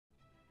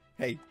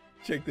Hey,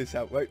 check this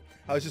out, right?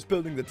 I was just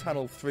building the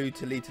tunnel through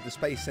to lead to the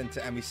space center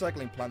and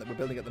recycling plant that we're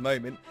building at the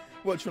moment.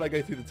 Watch when I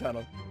go through the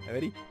tunnel.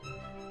 Ready?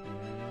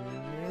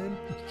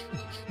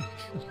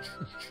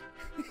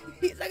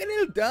 It's like a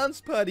little dance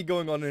party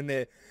going on in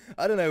here.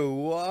 I don't know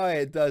why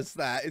it does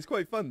that. It's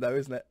quite fun though,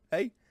 isn't it?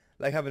 Hey?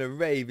 Like having a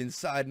rave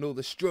inside and all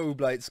the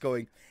strobe lights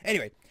going.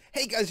 Anyway,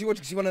 hey guys, you're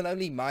watching C1 and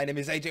Only. My name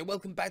is AJ.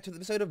 Welcome back to the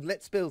episode of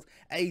Let's Build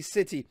a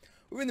City.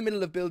 We're in the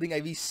middle of building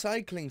a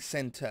recycling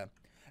center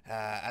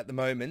at the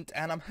moment,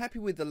 and I'm happy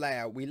with the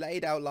layout. We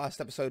laid out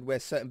last episode where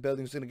certain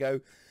buildings are going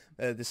to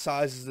go, the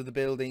sizes of the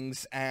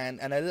buildings, and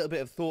a little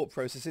bit of thought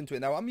process into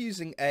it. Now, I'm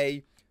using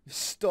a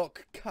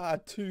stock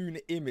cartoon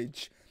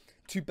image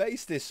to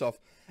base this off,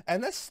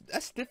 and that's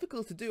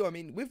difficult to do. I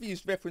mean, we've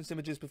used reference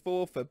images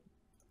before for,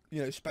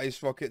 you know,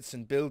 space rockets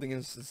and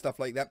buildings and stuff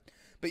like that,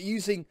 but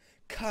using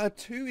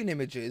cartoon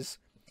images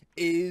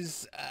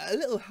is a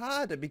little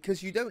harder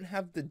because you don't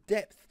have the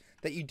depth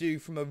that you do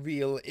from a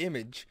real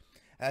image.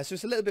 So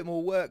it's a little bit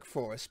more work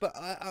for us, but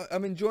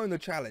I'm enjoying the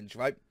challenge,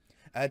 right?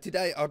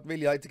 Today, I'd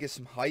really like to get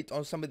some height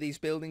on some of these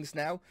buildings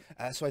now.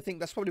 So I think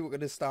that's probably what we're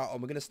going to start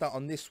on. We're going to start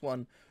on this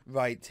one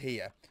right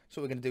here. So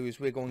what we're going to do is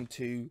we're going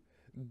to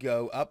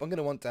go up. I'm going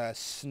to want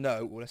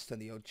snow. Well, let's turn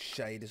the old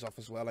shaders off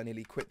as well. I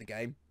nearly quit the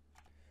game.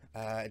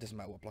 It doesn't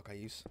matter what block I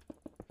use.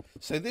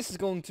 So this is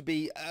going to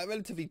be a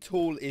relatively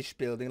tall-ish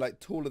building, like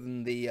taller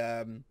than the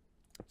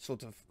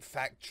sort of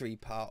factory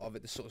part of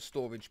it, the sort of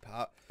storage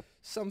part.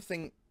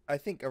 Something, I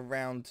think,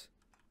 around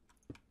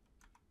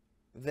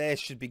there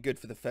should be good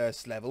for the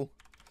first level.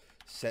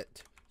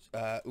 Set,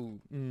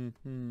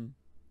 If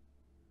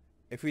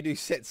we do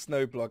set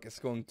snow block, it's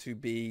going to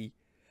be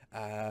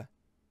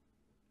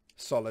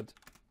solid.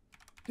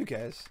 Who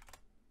cares?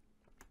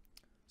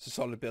 It's a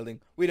solid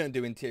building. We don't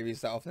do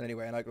interiors that often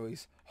anyway, and I can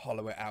always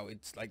hollow it out.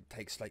 It's like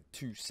takes like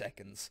 2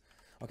 seconds.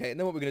 Okay, and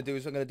then what we're going to do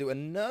is we're going to do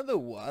another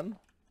one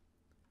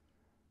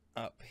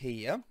up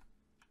here,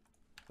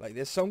 like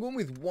this. So I'm going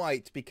with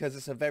white because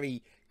it's a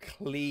very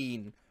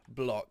clean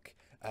block.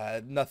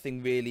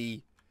 Nothing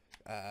really,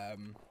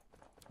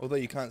 although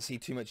you can't see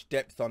too much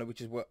depth on it,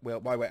 which is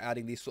why we're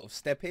adding these sort of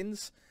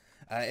step-ins.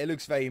 It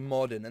looks very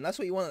modern, and that's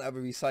what you want out of a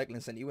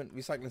recycling center. You want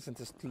recycling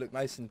centers to look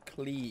nice and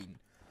clean.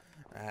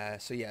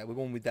 So yeah, we're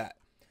going with that.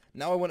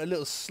 Now I want a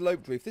little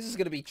sloped roof. This is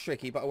going to be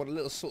tricky, but I want a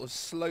little sort of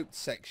sloped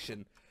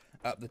section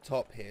up the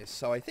top here.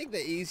 So I think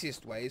the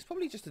easiest way is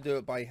probably just to do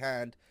it by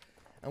hand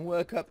and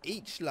work up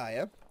each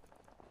layer.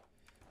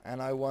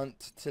 And I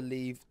want to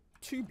leave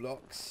 2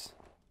 blocks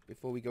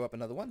before we go up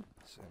another one.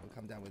 So we'll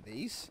come down with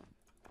these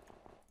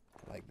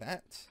like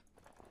that,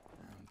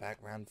 and back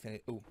round,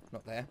 finish. Oh,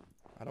 not there.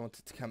 I don't want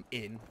it to come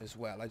in as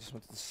well. I just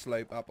want it to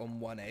slope up on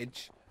one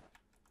edge,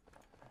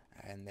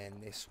 and then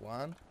this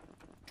one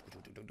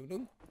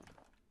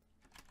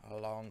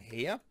along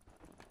here.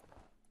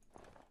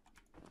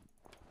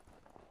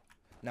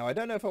 Now I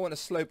don't know if I want to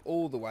slope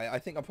all the way. I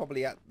think I'm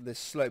probably at the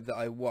slope that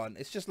I want.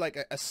 It's just like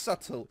a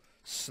subtle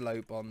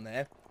slope on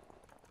there.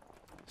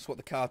 That's what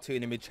the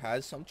cartoon image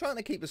has. So I'm trying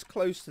to keep as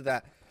close to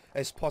that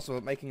as possible,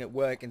 making it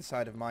work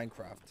inside of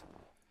Minecraft.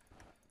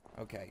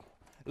 Okay.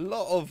 A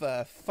lot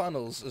of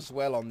funnels as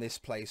well on this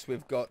place.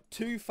 We've got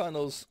 2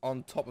 funnels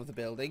on top of the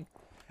building,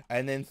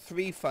 and then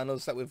 3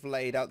 funnels that we've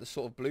laid out the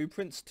sort of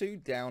blueprints to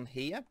down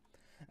here.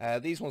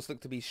 These ones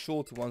look to be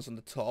shorter ones on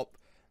the top.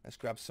 Let's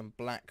grab some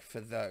black for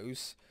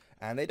those.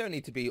 And they don't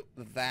need to be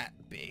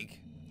that big.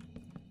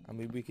 I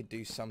mean, we could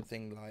do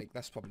something like,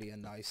 that's probably a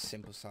nice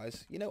simple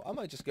size. You know, I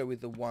might just go with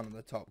the one on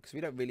the top, because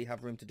we don't really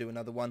have room to do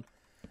another one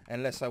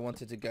unless I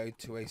wanted to go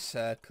to a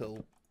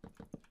circle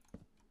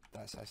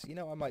that size. You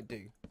know, I might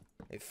do.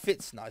 It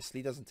fits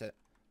nicely, doesn't it?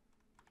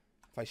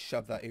 If I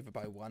shove that over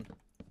by 1.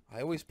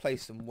 I always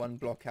place them 1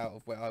 block out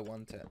of where I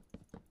want it.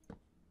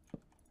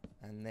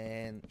 And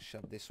then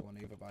shove this one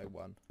over by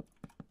 1.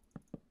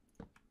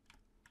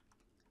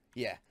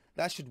 Yeah,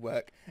 that should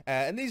work.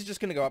 And these are just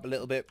going to go up a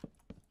little bit.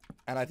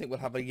 And I think we'll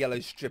have a yellow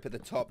strip at the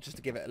top just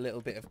to give it a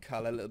little bit of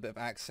colour, a little bit of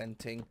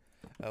accenting.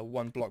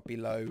 1 block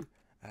below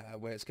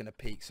where it's going to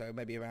peak. So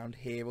maybe around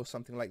here or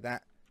something like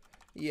that.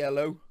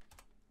 Yellow.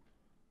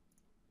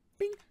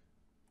 Bing.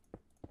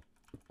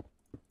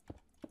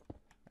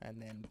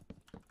 And then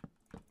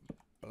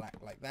black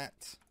like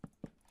that.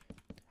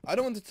 I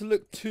don't want it to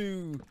look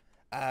too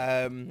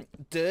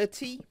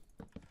dirty.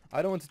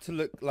 I don't want it to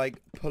look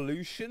like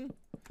pollution.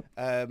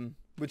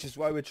 Which is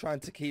why we're trying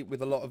to keep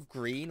with a lot of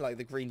green, like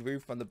the green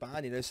roof on the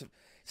barn. You know,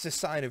 it's a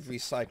sign of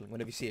recycling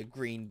whenever you see a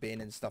green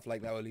bin and stuff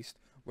like that, or at least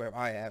where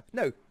I am.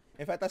 No,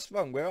 in fact, that's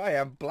wrong. Where I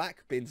am,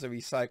 black bins are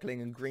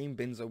recycling and green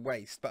bins are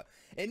waste. But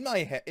in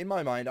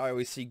my mind, I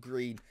always see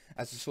green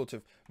as a sort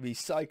of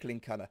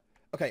recycling colour.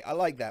 Okay, I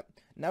like that.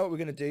 Now what we're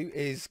going to do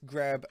is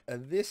grab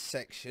this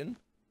section.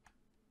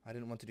 I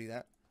didn't want to do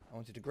that. I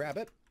wanted to grab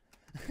it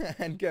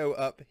and go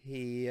up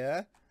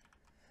here.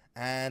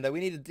 And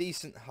we need a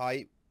decent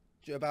height.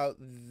 About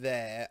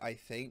there, I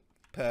think.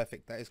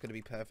 Perfect. That is going to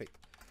be perfect.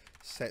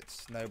 Set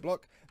snow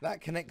block.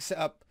 That connects it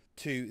up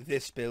to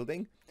this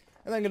building.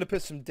 And I'm going to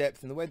put some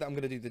depth. And the way that I'm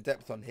going to do the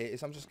depth on here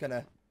is I'm just going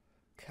to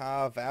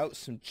carve out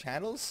some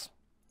channels,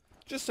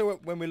 just so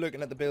when we're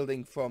looking at the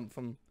building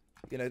from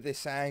you know,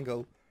 this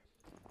angle,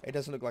 it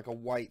doesn't look like a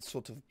white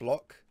sort of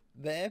block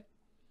there.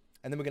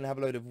 And then we're going to have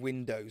a load of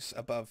windows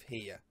above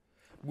here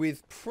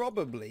with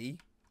probably,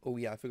 oh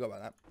yeah, I forgot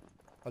about that.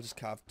 I'll just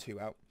carve 2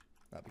 out.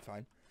 That'll be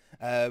fine.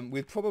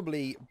 With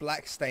probably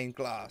black stained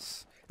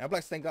glass. Now,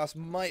 black stained glass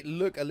might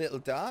look a little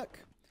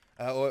dark,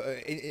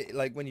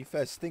 like when you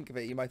first think of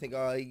it, you might think,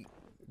 oh,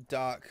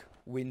 dark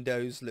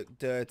windows look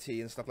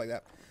dirty and stuff like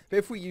that. But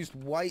if we used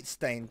white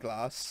stained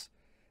glass,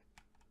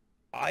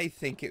 I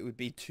think it would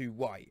be too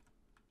white.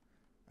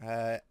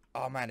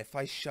 Oh man, if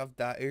I shoved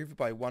that over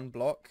by 1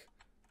 block,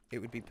 it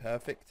would be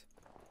perfect.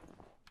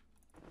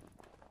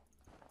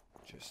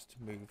 Just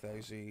move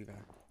those over.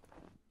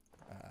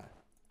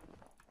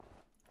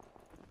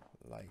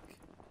 Like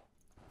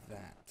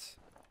that.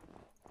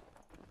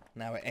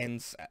 Now it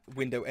ends,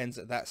 window ends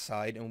at that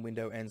side and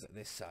window ends at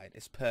this side.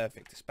 It's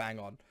perfect. It's bang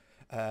on.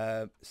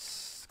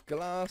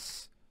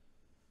 Glass.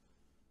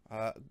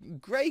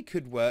 Grey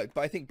could work,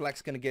 but I think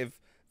black's going to give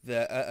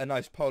a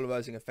nice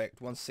polarizing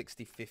effect.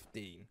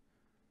 160-15.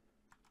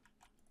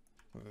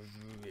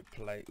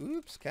 Replace.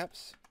 Oops,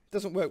 caps.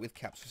 Doesn't work with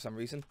caps for some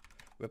reason.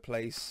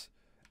 Replace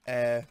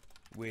air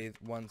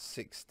with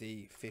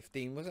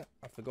 160-15. Was it?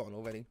 I've forgotten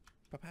already.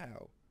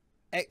 Pow.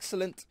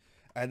 Excellent.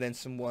 And then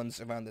some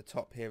ones around the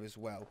top here as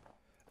well.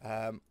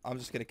 I'm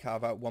just going to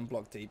carve out 1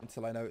 block deep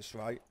until I know it's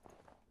right.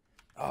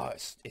 Oh,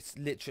 it's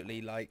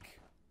literally like...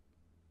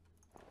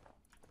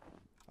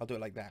 I'll do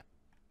it like that.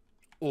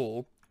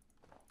 Or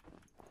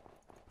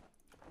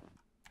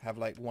have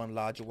like 1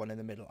 larger one in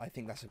the middle. I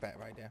think that's a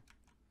better idea.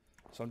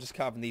 So I'm just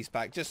carving these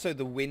back just so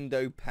the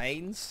window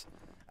panes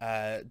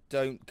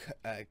don't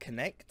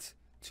connect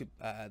to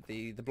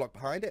the block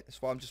behind it.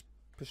 That's why I'm just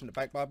pushing it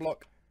back by a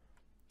block.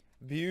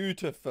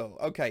 Beautiful.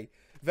 Okay,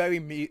 very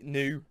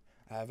new,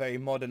 very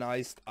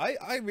modernized.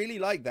 I really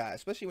like that,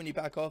 especially when you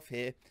back off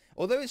here.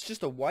 Although it's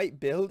just a white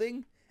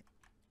building,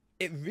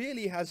 it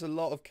really has a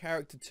lot of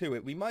character to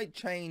it. We might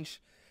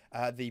change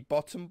the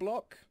bottom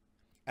block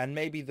and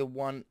maybe the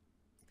one...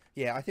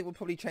 Yeah, I think we'll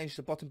probably change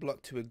the bottom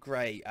block to a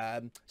grey.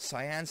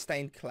 Cyan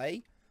stained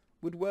clay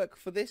would work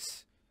for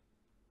this.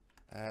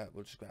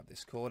 We'll just grab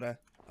this corner.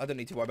 I don't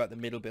need to worry about the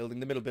middle building.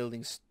 The middle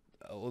building's,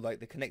 or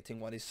like the connecting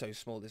one, is so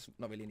small there's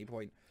not really any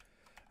point.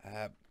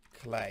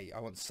 Clay.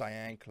 I want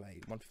cyan clay.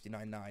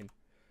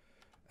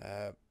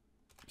 159.9.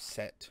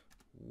 Set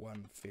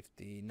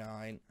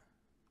 159.9.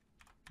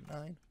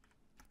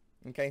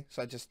 Okay,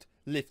 so I just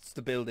lifts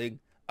the building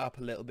up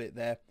a little bit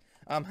there.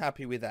 I'm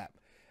happy with that.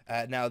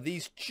 Now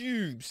these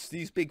tubes,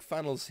 these big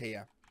funnels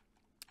here,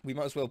 we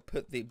might as well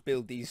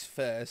build these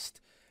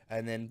first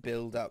and then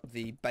build up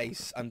the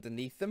base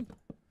underneath them.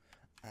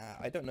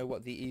 I don't know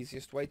what the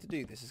easiest way to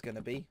do this is going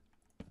to be.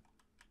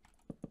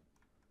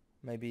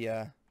 Maybe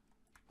I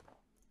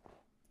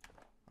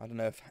don't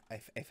know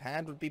if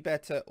hand would be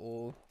better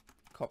or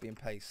copy and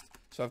paste.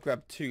 So I've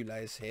grabbed 2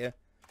 layers here.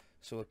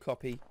 So we'll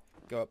copy,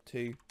 go up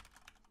 2,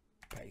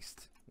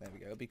 paste. There we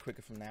go. It'll be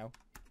quicker from now.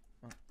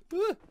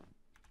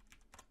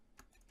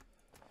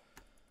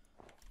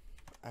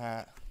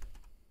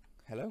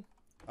 Hello?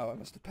 Oh, I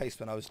must have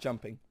pasted when I was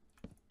jumping.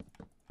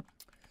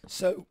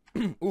 So,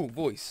 ooh,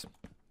 voice.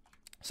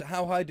 So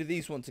how high do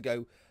these want to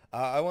go?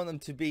 I want them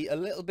to be a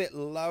little bit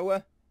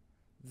lower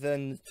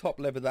than the top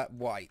level of that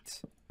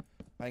white.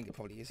 I think it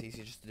probably is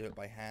easier just to do it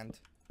by hand.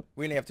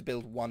 We only have to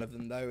build 1 of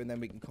them though, and then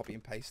we can copy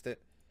and paste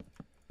it.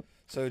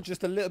 So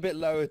just a little bit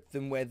lower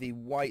than where the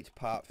white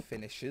part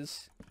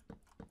finishes.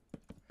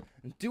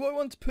 And do I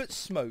want to put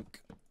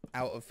smoke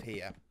out of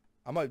here?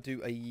 I might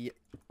do a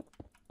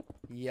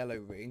yellow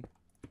ring,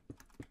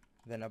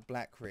 then a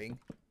black ring,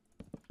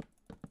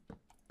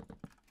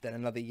 then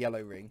another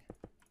yellow ring,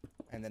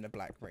 and then a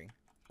black ring.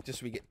 Just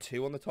so we get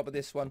 2 on the top of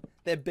this one.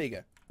 They're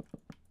bigger.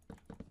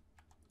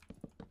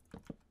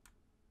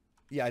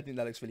 Yeah, I think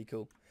that looks really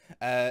cool.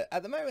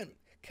 At the moment,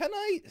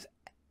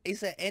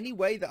 is there any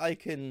way that I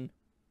can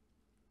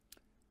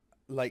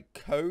like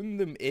cone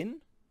them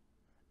in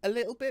a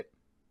little bit?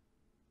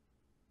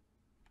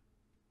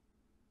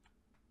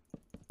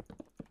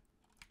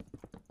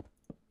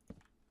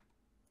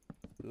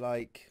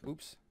 Like,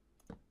 oops.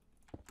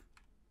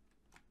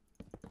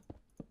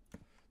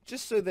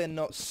 Just so they're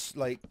not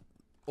like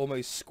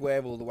almost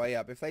square all the way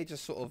up. If they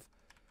just sort of,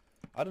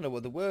 I don't know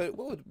what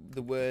would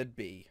the word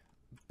be?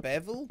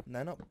 Bevel?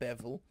 No, not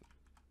bevel.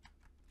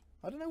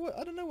 I don't know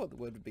what the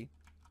word would be.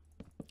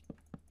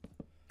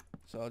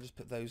 So I'll just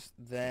put those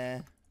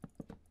there,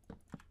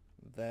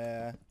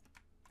 there,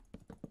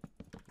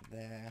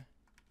 there,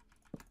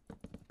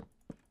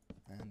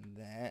 and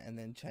there, and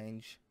then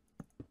change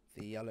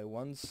the yellow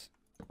ones.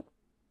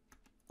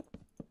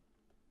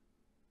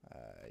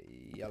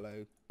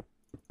 Yellow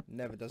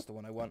never does the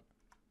one I want.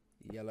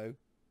 Yellow,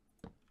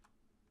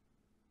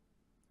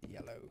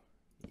 yellow,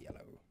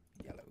 yellow,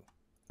 yellow,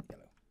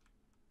 yellow.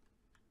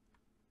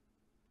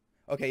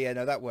 Okay, yeah,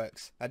 no, that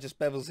works. That just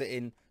bevels it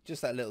in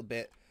just that little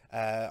bit.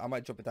 I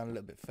might drop it down a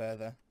little bit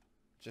further,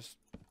 just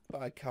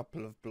by a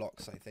couple of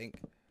blocks, I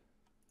think.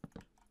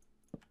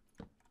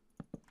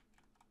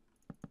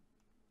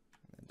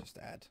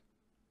 just add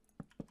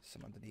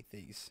some underneath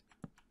these.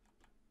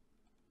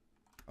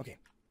 Okay.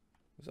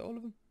 Was that all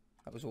of them?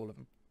 That was all of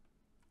them.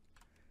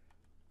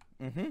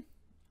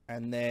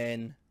 And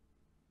then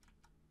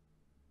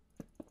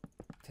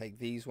take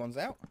these ones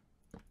out.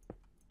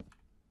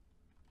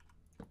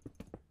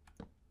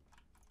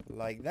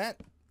 Like that.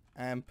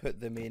 And put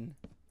them in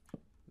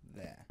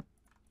there.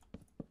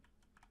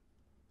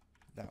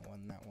 That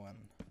one, that one,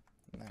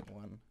 that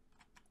one,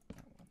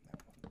 that one,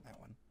 that one, that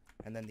one.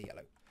 And then the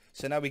yellow.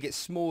 So now we get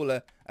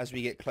smaller as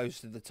we get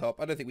closer to the top.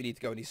 I don't think we need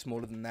to go any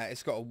smaller than that.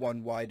 It's got a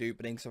one wide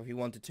opening, so if we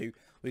wanted to,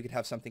 we could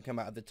have something come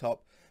out of the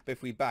top. But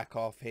if we back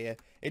off here,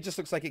 it just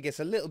looks like it gets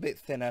a little bit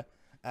thinner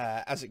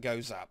as it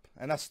goes up.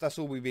 And that's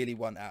all we really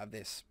want out of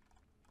this.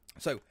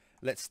 So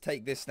let's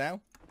take this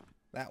now.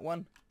 That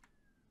one.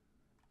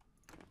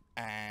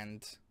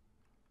 And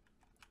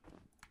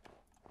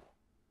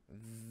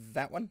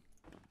that one.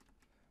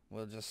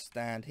 We'll just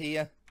stand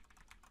here.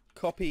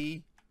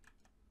 Copy.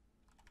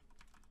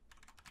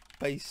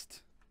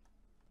 Paste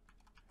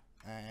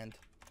and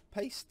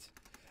paste.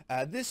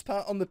 This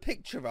part on the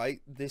picture,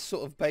 right, this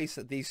sort of base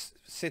that these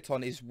sit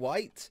on is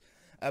white,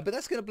 but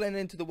that's going to blend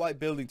into the white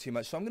building too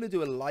much, so I'm going to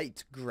do a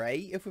light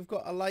grey. If we've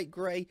got a light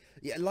grey,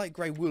 yeah, light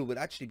grey wool would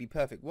actually be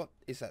perfect. What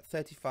is that?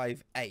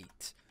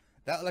 35.8.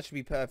 That'll actually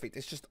be perfect.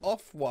 It's just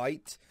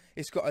off-white.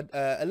 It's got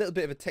a little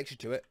bit of a texture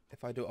to it.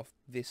 If I do it off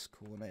this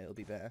corner, it'll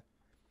be better.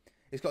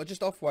 It's got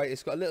just off-white.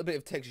 It's got a little bit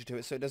of texture to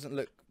it, so it doesn't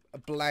look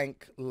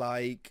blank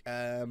like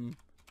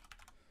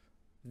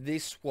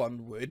this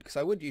one would, because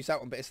I would use that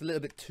one, but it's a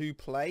little bit too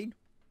plain.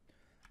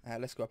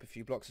 Let's go up a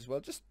few blocks as well,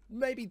 just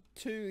maybe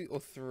 2 or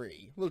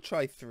 3. We'll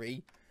try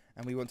 3,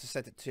 and we want to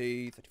set it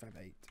to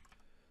 35.8.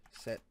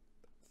 Set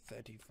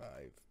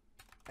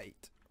 35.8.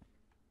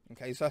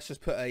 Okay, so let's just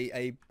put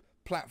a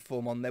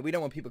platform on there. We don't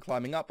want people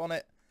climbing up on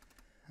it.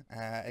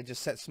 It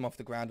just sets them off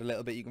the ground a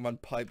little bit. You can run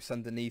pipes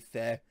underneath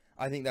there.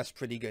 I think that's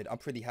pretty good. I'm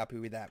pretty happy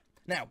with that.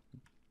 Now,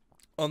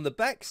 on the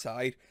back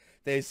side,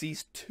 there's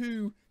these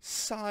 2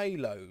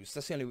 silos.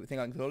 That's the only thing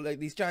I can call it. Like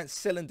these giant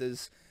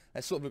cylinders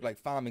that sort of look like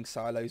farming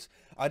silos.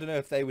 I don't know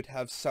if they would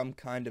have some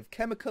kind of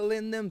chemical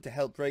in them to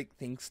help break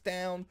things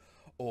down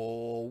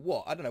or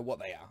what. I don't know what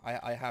they are.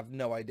 I have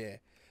no idea.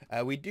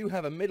 We do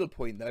have a middle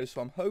point though,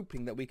 so I'm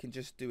hoping that we can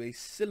just do a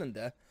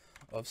cylinder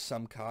of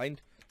some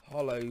kind.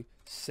 Hollow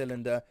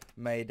cylinder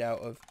made out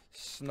of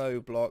snow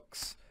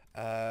blocks.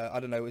 I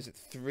don't know, is it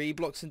 3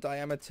 blocks in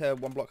diameter,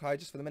 1 block high?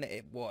 Just for the minute,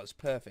 it was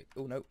perfect.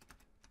 Oh no.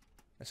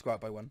 Let's go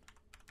out by 1.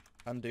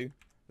 Undo.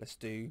 Let's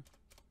do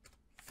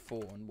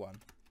 4 and 1.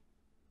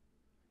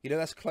 You know,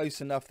 that's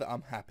close enough that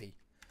I'm happy.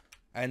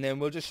 And then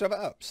we'll just shove it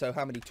up. So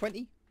how many?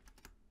 20?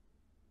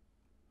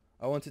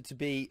 I want it to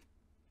be...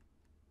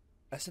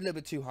 That's a little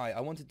bit too high.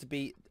 I want it to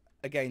be,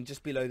 again,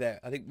 just below there.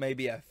 I think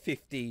maybe a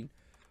 15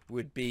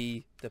 would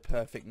be the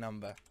perfect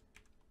number.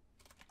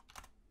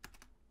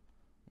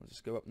 We'll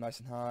just go up nice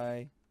and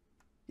high.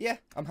 Yeah,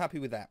 I'm happy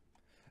with that.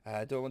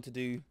 Do I want to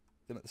do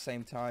them at the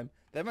same time?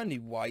 They're only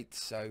white,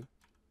 so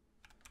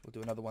we'll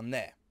do another one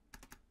there.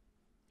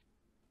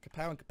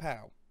 Kapow and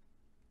kapow.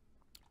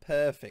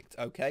 Perfect.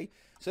 Okay,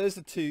 so there's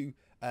the 2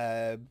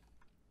 what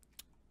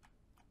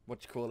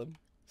do you call them,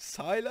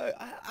 silo.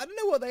 I don't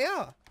know what they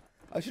are.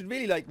 I should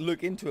really like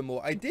look into them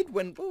more. I did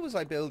when, what was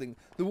I building?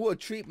 The water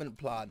treatment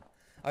plant.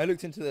 I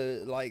looked into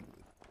the like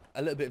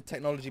a little bit of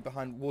technology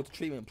behind water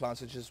treatment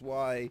plants, which is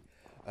why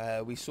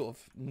we sort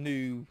of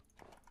knew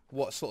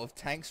what sort of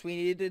tanks we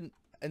needed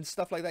and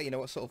stuff like that, you know,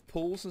 what sort of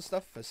pools and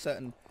stuff for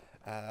certain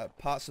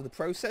parts of the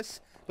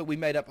process. But we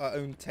made up our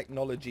own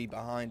technology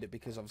behind it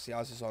because obviously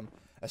ours is on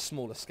a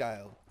smaller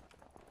scale.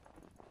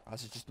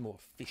 Ours is just more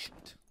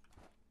efficient.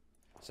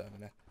 So I'm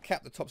going to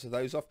cap the tops of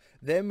those off.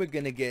 Then we're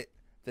going to get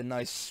the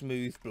nice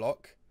smooth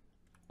block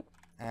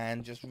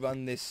and just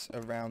run this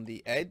around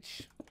the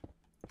edge.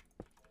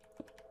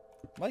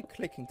 My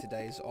clicking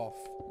today is off.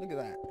 Look at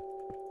that.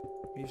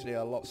 Usually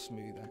a lot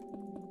smoother.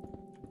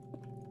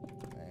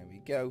 There we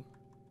go.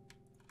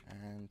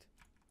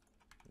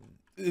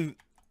 And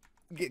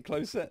get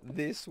closer.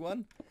 This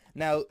one.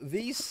 Now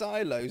these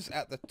silos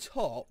at the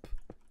top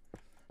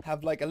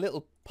have like a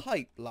little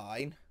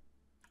pipeline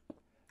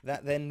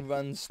that then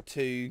runs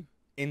to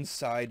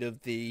inside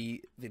of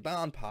the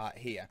barn part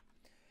here.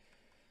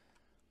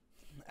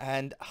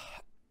 And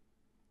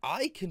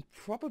I can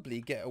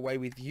probably get away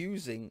with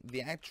using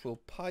the actual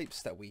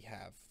pipes that we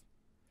have.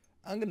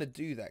 I'm going to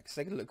do that because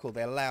they're going to look cool.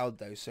 They're loud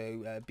though,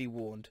 so be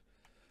warned.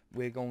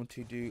 We're going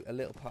to do a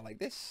little part like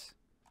this.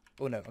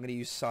 Oh no, I'm going to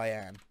use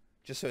cyan.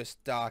 Just so it's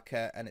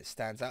darker and it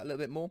stands out a little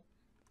bit more.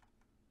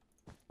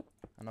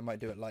 And I might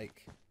do it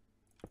like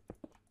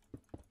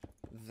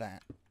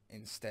that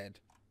instead.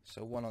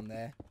 So one on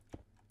there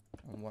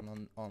and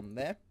one on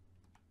there.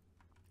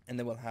 And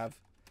then we'll have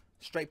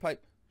straight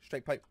pipe,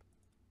 straight pipe.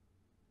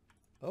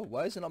 Oh,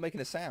 why is it not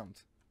making a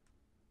sound?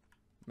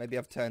 Maybe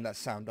I've turned that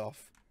sound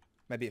off.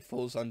 Maybe it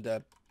falls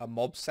under a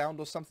mob sound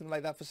or something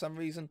like that for some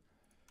reason.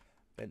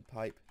 Bent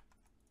pipe.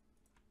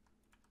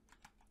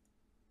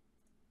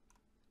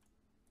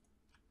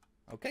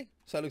 Okay,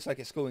 so it looks like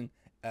it's going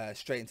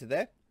straight into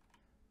there.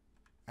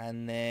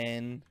 And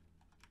then...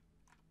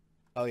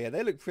 Oh yeah,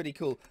 they look pretty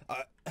cool.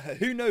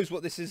 Who knows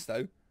what this is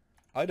though?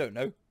 I don't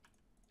know.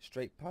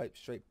 Straight pipe,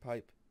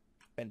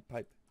 bent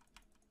pipe.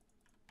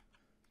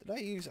 Did I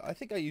use... I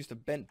think I used a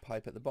bent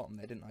pipe at the bottom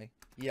there, didn't I?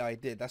 Yeah, I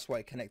did. That's why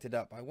it connected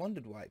up. I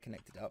wondered why it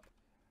connected up.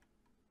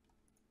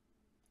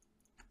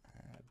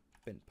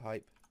 Bent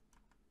pipe.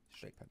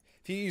 Straight pipe.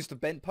 If you use the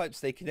bent pipes,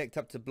 they connect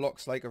up to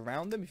blocks like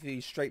around them. If you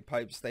use straight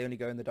pipes, they only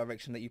go in the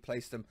direction that you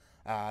place them,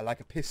 like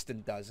a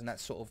piston does, in that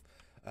sort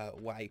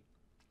of way.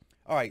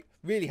 Alright,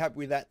 really happy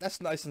with that. That's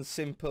nice and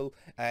simple.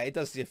 It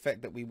does the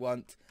effect that we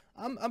want.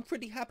 I'm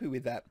pretty happy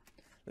with that.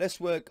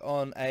 Let's work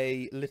on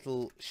a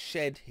little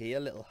shed here,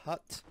 a little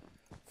hut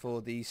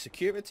for the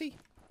security.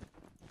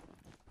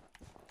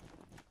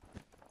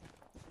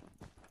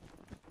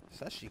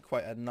 It's actually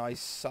quite a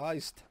nice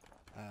sized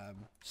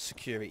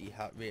security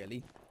hut,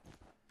 really.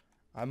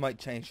 I might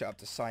change it up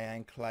to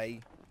cyan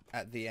clay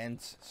at the end,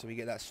 so we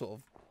get that sort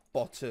of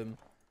bottom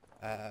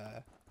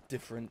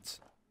different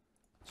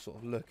sort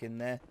of look in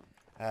there.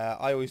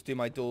 I always do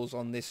my doors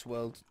on this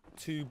world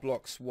 2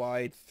 blocks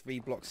wide, 3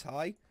 blocks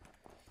high.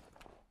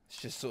 It's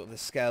just sort of the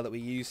scale that we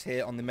use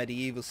here. On the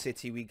medieval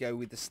city we go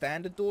with the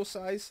standard door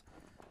size,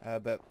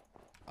 but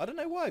I don't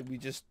know why we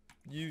just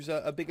use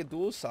a bigger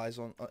door size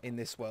in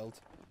this world.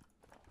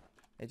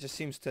 It just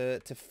seems to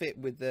fit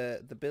with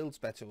the builds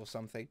better or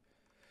something.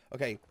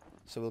 Okay,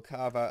 so we'll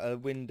carve out a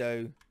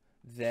window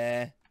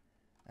there,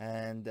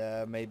 and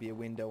maybe a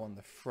window on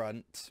the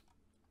front,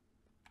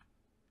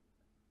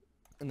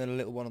 and then a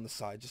little one on the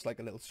side, just like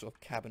a little sort of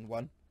cabin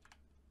one.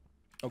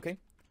 Okay,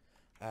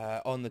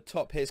 on the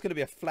top here, it's going to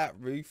be a flat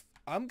roof.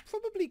 I'm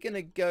probably going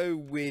to go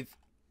with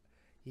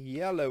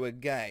yellow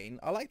again.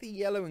 I like the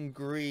yellow and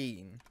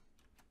green.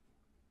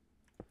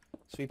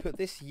 So we put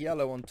this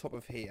yellow on top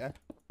of here.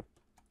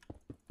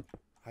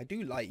 I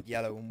do like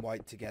yellow and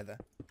white together.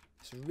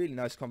 It's a really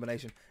nice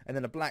combination. And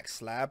then a black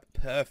slab.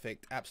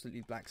 Perfect.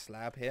 Absolutely black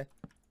slab here.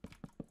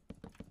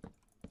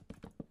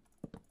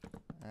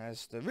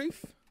 As the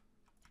roof.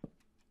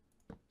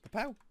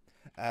 Pow.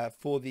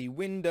 For the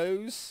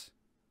windows.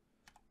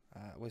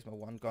 Where's my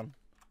wand gone?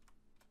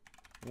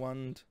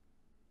 Wand.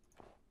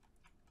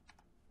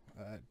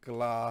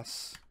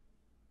 Glass.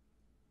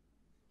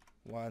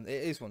 One.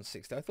 It is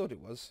 160. I thought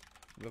it was.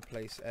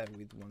 Replace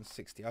with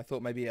 160. I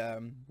thought maybe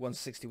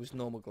 160 was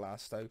normal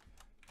glass though.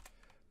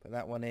 Put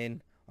that one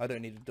in. I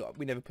don't need a door.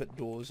 We never put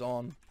doors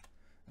on.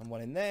 And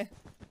one in there.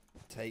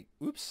 Take,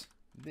 oops,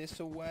 this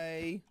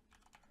away.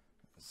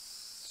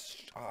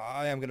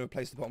 I am going to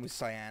replace the bottom with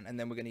cyan, and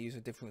then we're going to use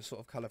a different sort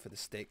of colour for the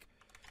stick.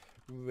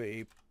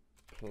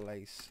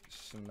 Replace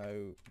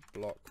snow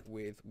block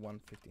with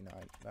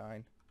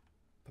 159.9.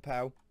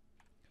 Pow.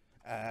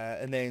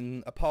 And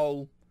then a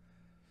pole.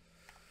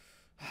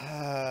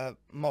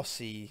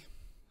 Mossy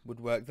would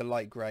work, the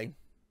light grey.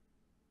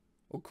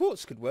 Or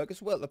quartz could work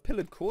as well, the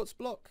pillared quartz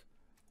block.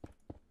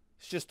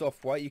 It's just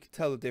off-white, you can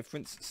tell the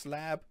difference.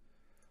 Slab,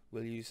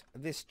 we'll use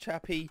this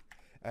chappy.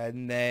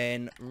 And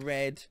then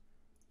red.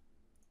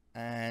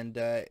 And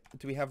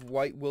do we have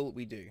white wool?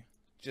 We do.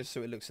 Just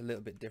so it looks a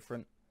little bit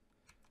different.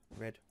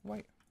 Red,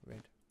 white,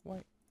 red,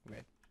 white,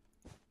 red.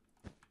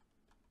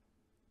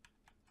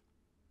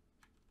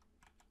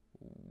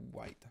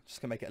 White.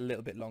 Just going to make it a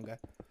little bit longer.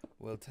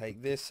 We'll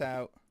take this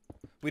out.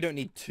 We don't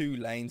need 2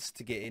 lanes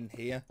to get in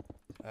here.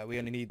 We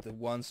only need the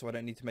 1, so I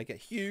don't need to make it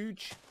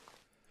huge.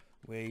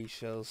 We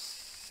shall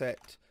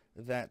set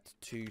that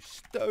to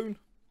stone.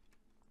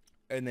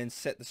 And then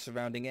set the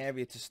surrounding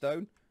area to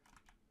stone.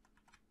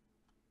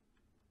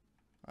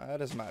 It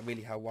doesn't matter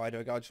really how wide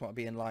I go. I just want to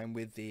be in line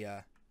with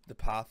the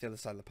path, the other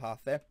side of the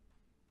path there.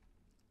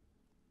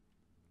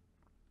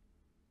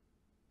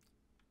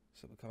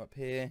 So we'll come up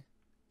here.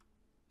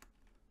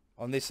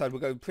 On this side,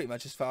 we'll go pretty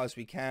much as far as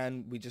we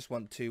can. We just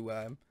want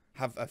to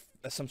have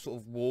some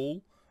sort of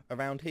wall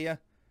around here.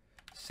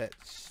 Set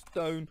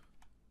stone.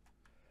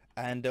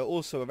 And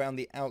also around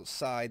the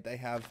outside, they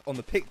have, on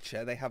the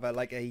picture, they have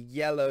like a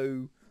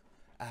yellow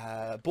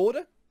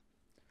border.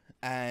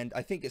 And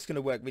I think it's going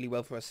to work really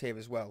well for us here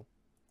as well.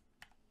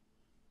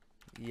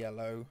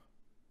 Yellow.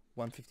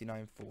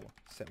 159.4.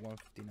 Set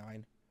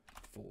 159.4.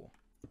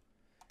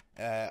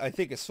 I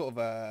think it's sort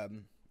of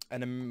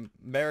an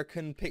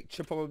American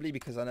picture probably,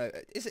 because I know,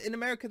 is it in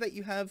America that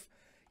you have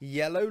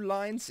yellow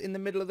lines in the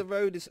middle of the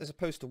road as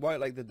opposed to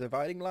white, like the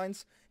dividing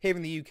lines? Here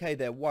in the UK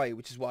they're white,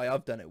 which is why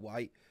I've done it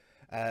white.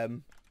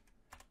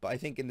 But I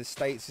think in the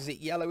States, is it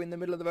yellow in the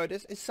middle of the road?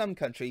 It's some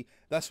country.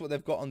 That's what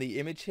they've got on the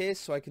image here,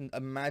 so I can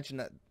imagine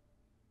that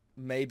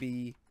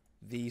maybe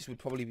these would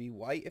probably be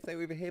white if they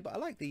were over here, but I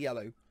like the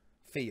yellow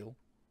feel.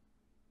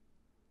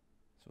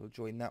 So we'll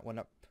join that one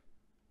up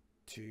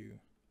to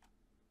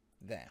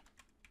there.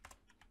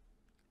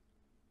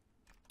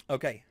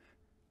 Okay,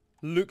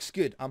 looks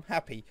good. I'm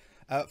happy.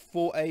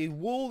 For a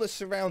wall that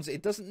surrounds it,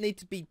 it doesn't need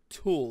to be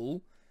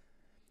tall.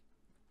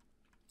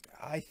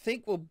 I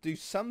think we'll do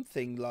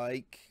something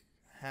like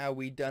how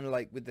we done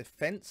like with the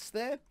fence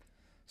there.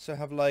 So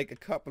have like a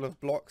couple of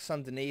blocks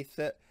underneath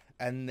it,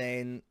 and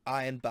then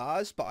iron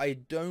bars, but I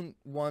don't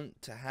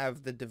want to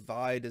have the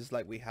dividers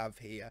like we have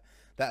here.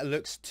 That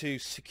looks too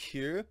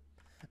secure,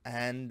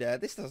 and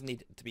this doesn't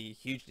need to be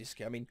hugely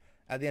secure. I mean,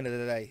 at the end of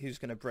the day, who's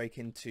going to break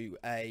into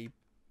a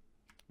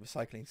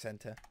recycling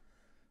center?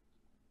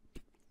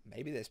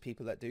 Maybe there's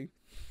people that do.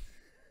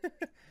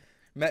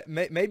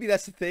 Maybe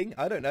that's the thing.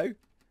 I don't know.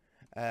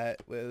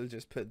 We'll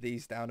just put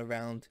these down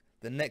around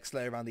the next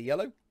layer around the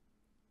yellow.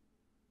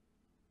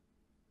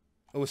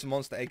 Oh, it's a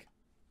monster egg.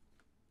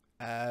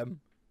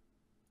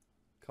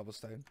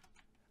 Cobblestone.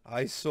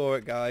 I saw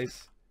it,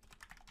 guys.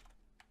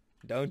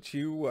 Don't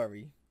you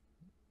worry.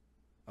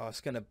 Oh,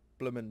 it's gonna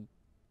bloomin'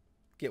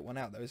 get one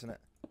out though, isn't it?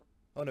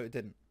 Oh no, it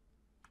didn't.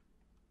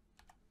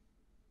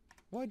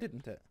 Why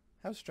didn't it?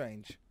 How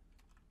strange.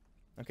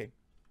 Okay.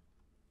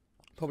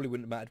 Probably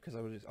wouldn't have mattered because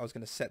I was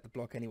gonna set the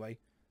block anyway.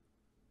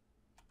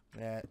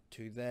 There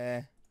to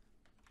there.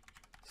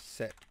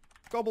 Set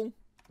gobble.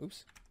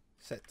 Oops.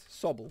 Set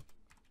sobble.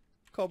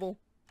 Cobble.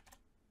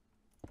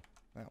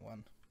 That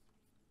one.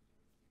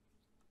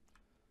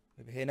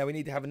 Over here. Now we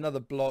need to have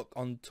another block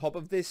on top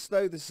of this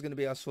though. This is going to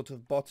be our sort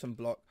of bottom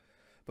block.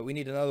 But we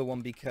need another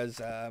one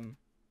because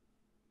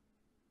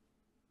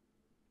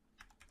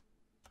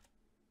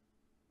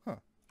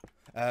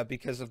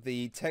because of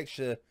the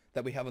texture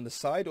that we have on the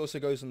side. Also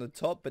goes on the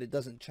top, but it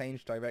doesn't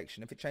change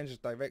direction. If it changes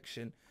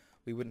direction,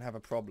 we wouldn't have a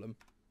problem.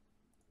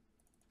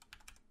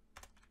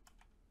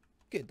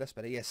 Good, that's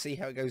better. Yeah, see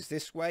how it goes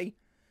this way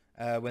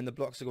when the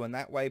blocks are going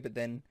that way, but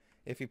then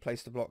if you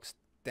place the blocks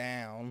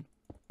down,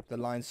 the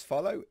lines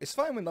follow. It's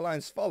fine when the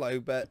lines follow,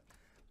 but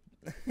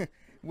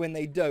when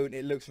they don't,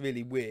 it looks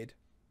really weird.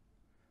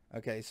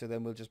 Okay, so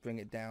then we'll just bring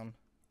it down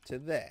to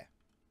there.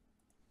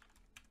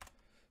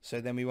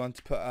 So then we want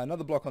to put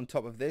another block on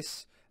top of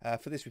this.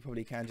 For this, we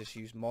probably can just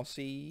use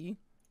mossy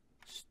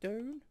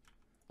stone.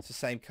 It's the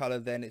same color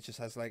then, it just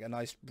has like a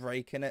nice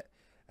break in it.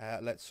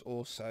 Let's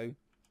also,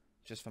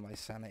 just for my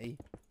sanity,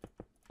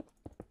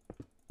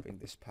 bring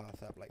this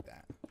path up like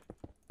that.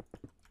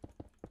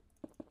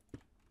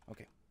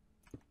 Okay.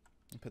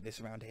 And put this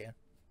around here.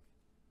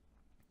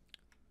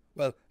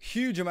 Well,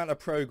 huge amount of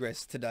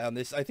progress today on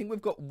this. I think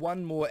we've got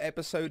one more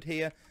episode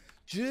here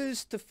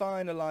just to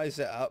finalize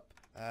it up.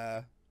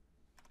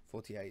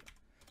 48.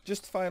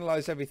 Just to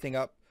finalize everything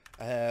up.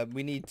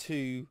 We need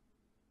to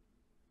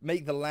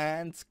make the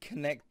lands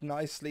connect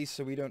nicely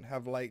so we don't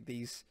have like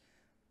these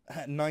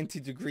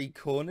 90-degree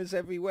corners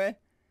everywhere.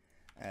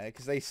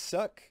 Because they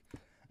suck.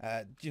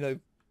 You know,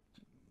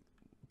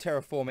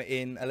 terraform it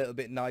in a little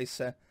bit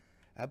nicer.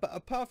 But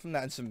apart from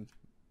that, and some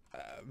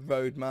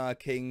road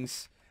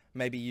markings,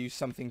 maybe use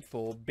something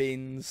for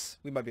bins.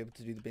 We might be able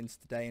to do the bins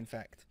today, in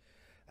fact.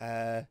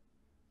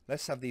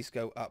 Let's have these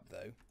go up,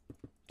 though.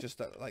 Just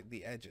at, like,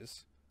 the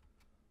edges.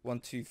 1,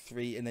 2,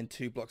 3, and then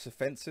 2 blocks of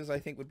fences, I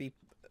think, would be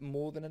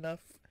more than enough.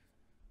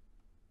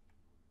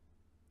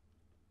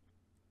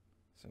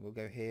 So we'll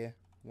go here.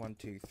 1,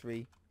 2,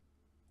 3.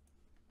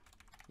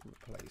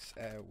 Replace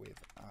air with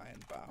iron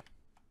bar.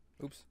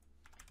 Oops.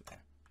 There.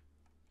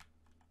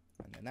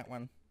 And then that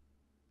one.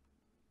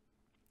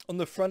 On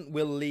the front,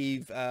 we'll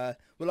leave.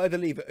 We'll either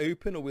leave it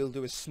open or we'll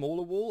do a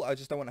smaller wall. I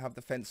just don't want to have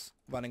the fence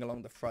running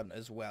along the front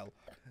as well.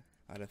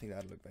 I don't think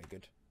that'd look very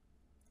good.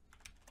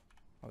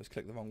 I always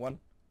click the wrong one.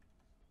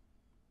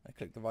 I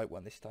clicked the right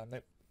one this time, though.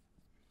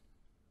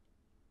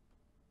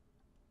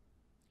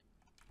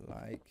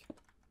 Like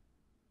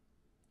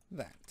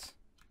that.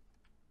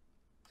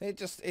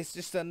 It's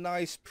just a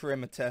nice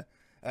perimeter.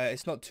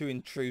 It's not too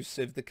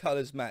intrusive. The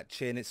colours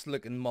match in. It's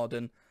looking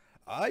modern.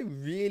 I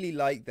really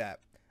like that.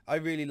 I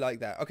really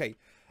like that. Okay,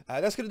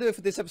 that's going to do it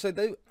for this episode,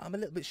 though. I'm a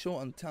little bit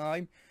short on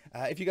time.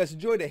 If you guys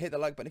enjoyed it, hit the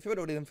like button. If you haven't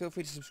already, then feel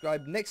free to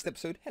subscribe. Next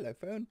episode, hello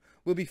phone,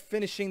 we'll be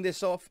finishing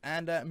this off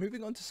and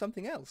moving on to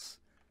something else.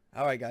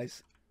 All right,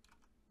 guys.